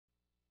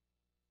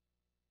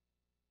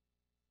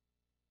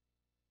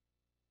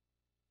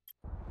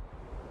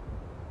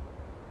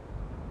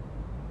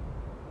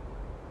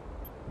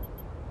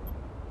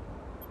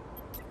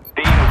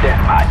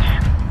Deathmatch.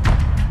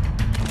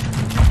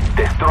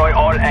 Destroy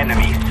all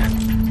enemies.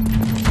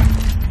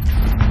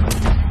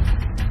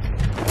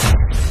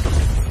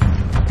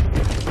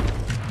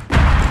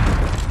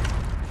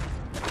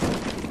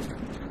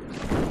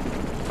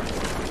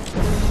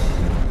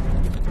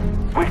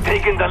 We've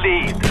taken the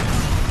lead.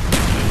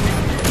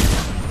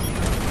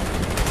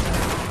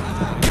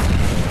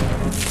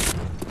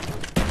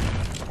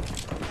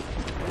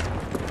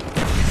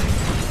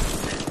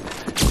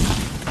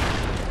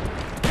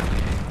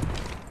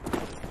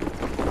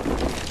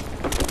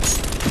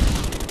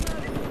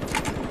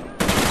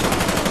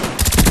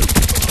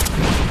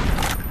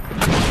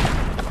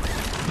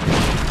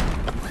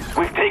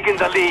 We've taken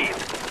the lead.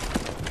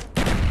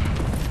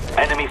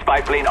 Enemy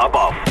spy plane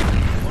above.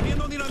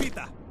 Poniendo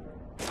dinamita.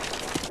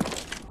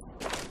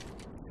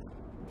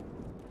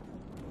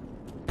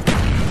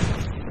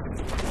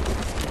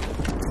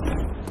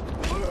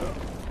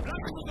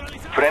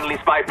 Friendly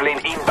spy plane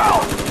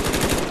inbound.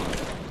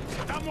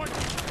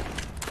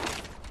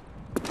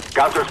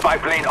 Counter spy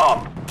plane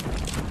up.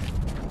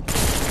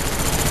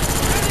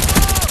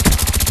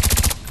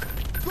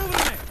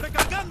 ¡Cúbreme!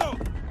 ¡Recargando!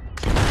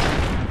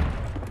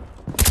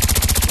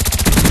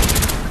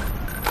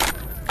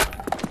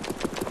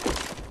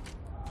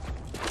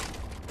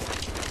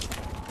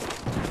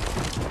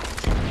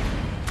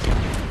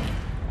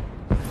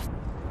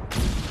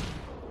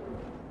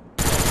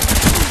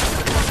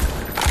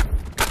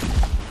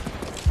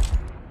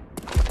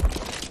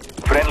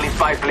 Friendly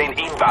spy plane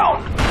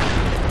inbound.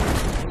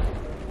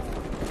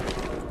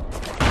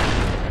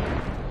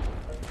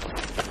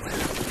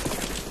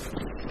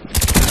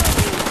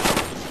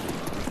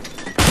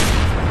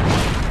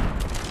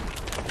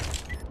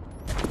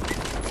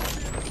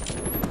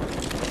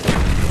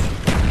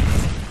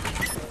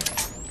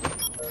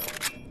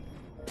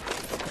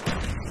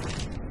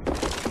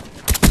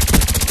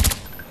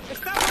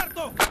 ¡Está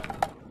muerto!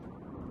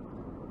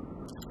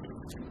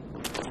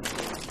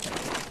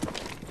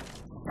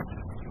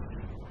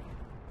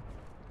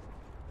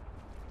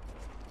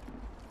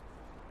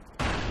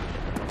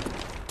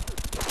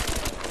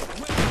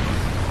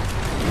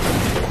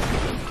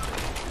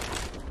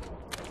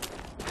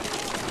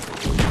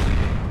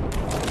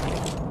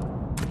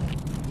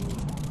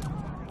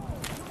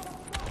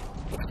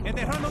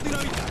 Enterrando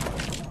dinamita.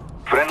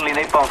 Friendly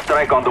napalm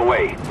strike on the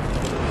way.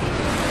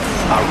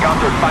 Our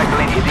counter spy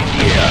plane is in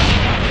the air.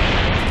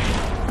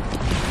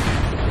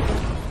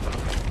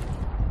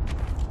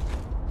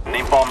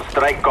 Napalm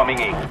strike coming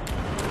in.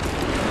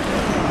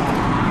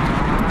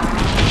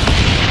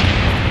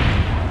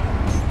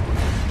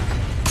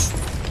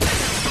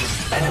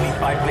 Enemy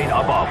spy plane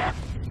above.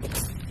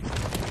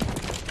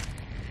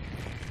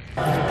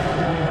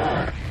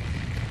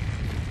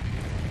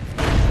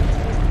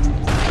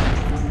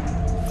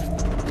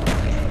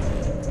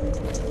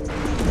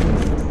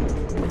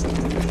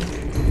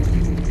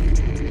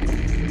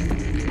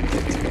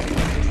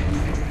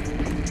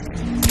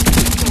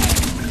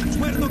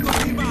 Muerto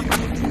confirmado.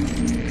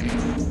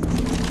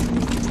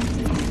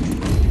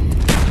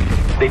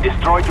 They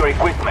destroyed your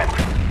equipment.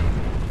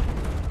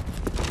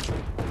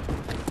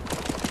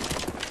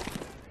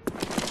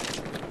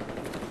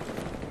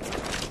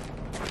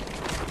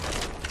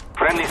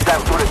 Friendly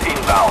SAM turret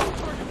inbound.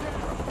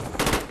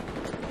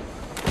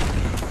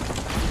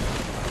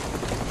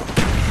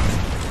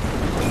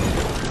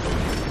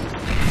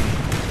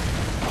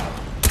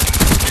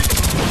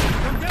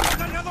 ¡Cambiando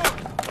cargador!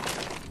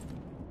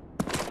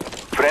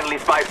 Friendly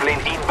spy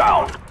plane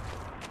inbound.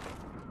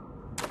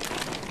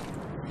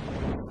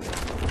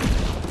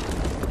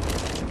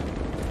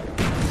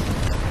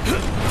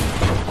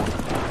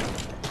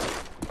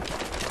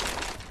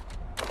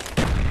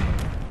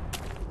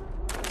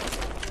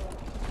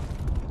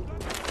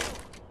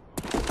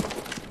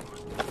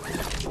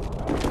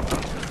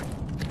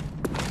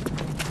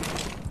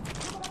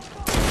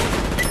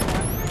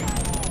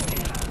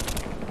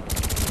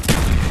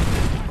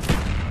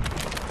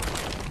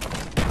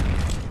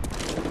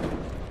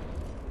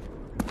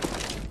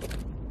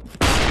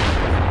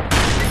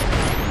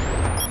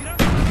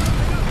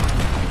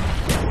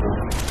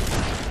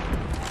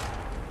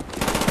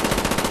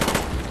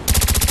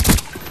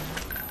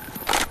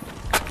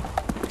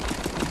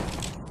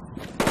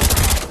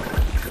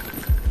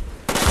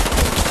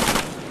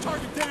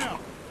 Target down.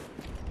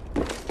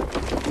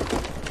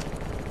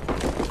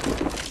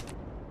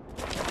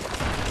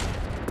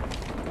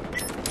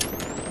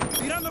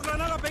 Tirando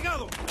granada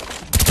pegado.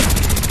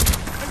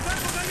 ¡El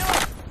tanque cayó!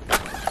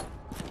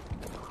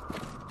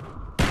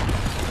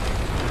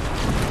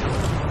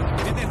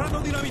 Enterrando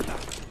dinamita.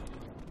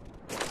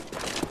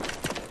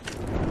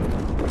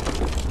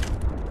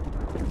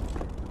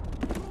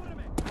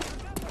 ¡Cúbreme!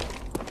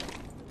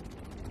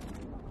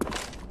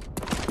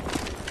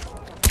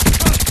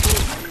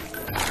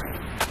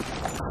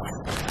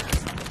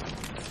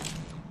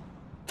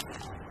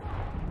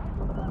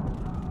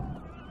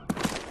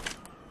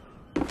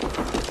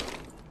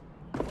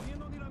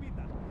 Poniendo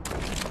dinamita.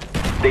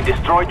 They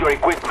destroyed your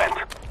equipment.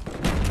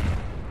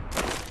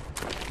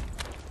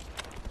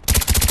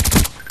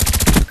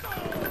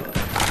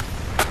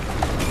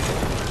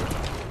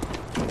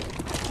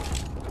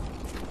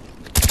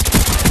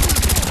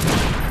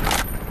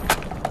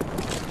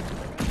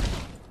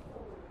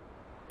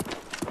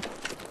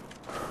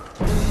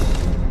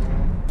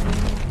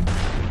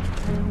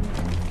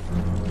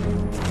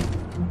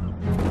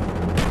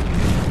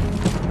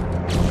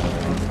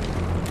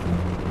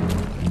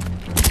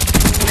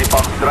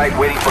 strike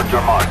waiting for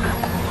your mark.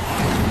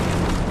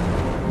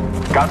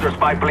 Counter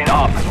spy plane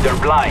up. They're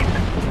blind.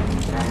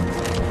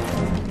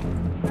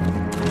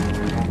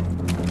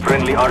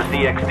 Friendly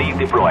RCXD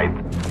deployed.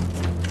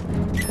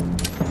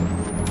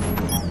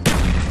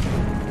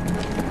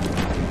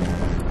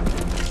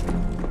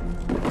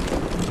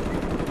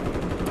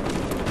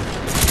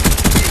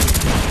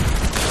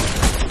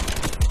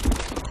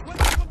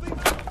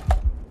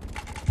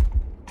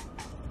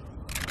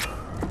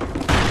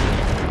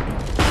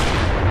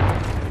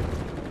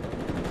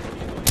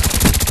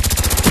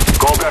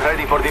 Cobra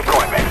ready for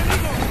deployment.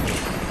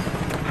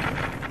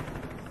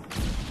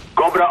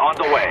 Cobra on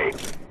the way.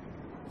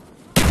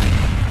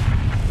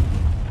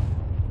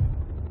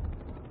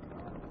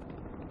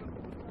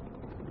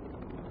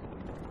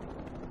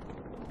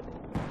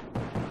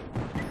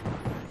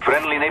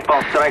 Friendly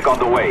napalm strike on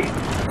the way.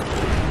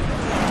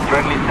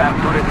 Friendly SAM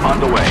turret on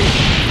the way.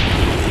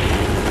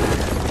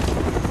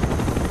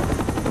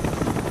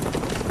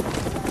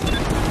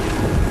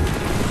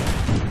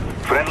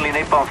 Friendly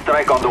napalm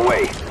strike on the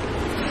way.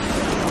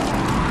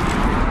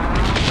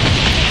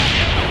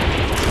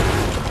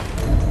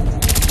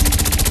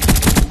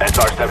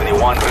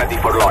 SR-71 ready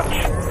for launch.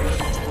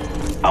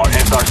 Our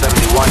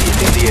SR-71 is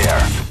in the air.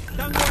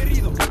 Tango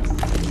herido.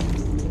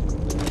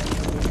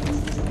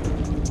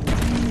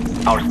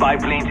 Our spy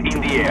plane's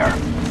in the air.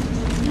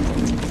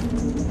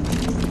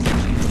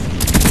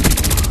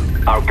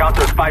 Our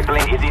counter spy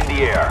plane is in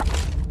the air.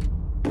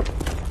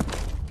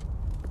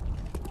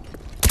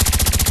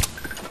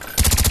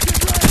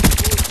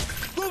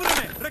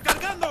 ¡Cúbreme!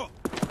 ¡Recargando!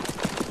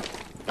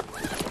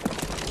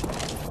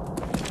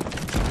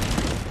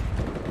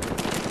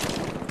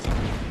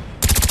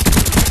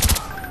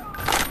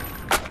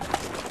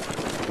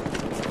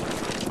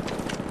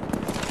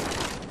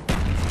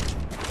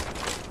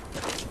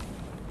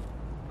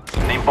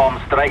 Napalm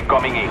strike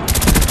coming in.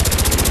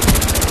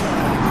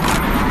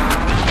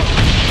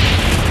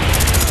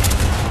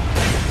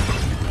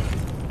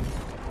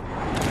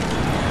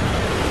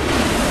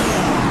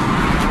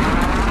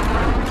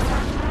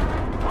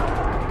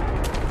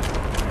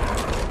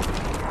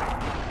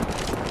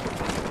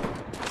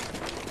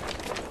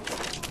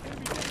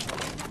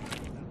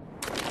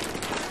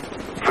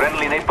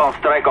 Friendly napalm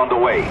strike on the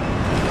way.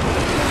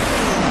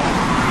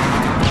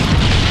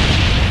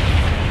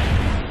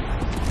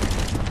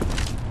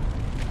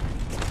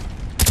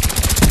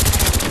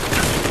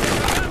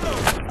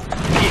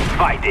 Keep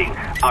fighting.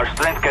 Our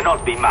strength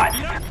cannot be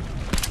matched.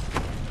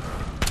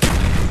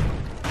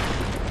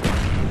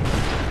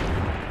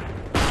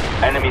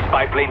 Enemy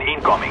spy plane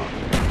incoming.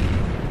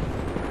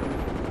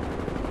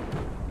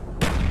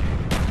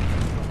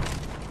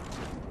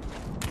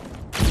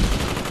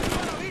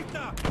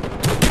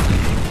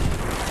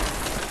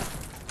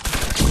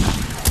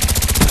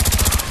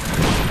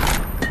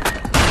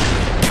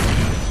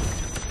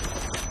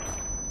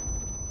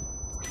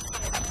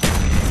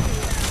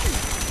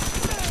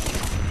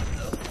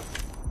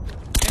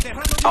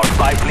 Our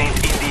spy plane's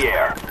in the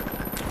air.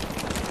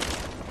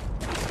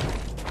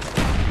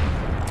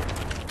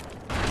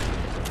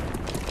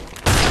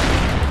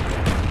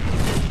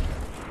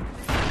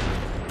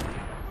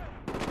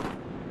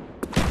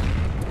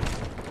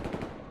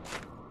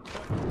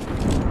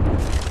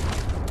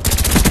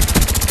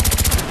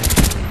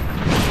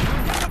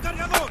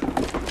 ¡Cargador!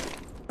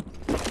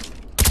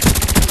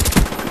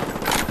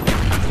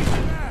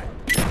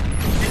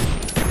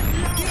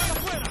 ¡Tíralo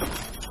fuera!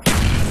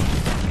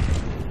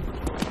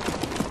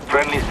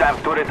 Friendly SAM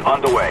turret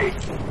on the way.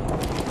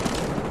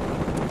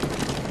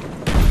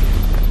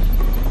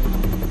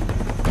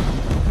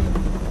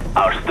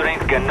 Our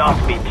strength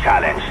cannot be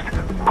challenged.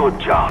 Good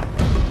job.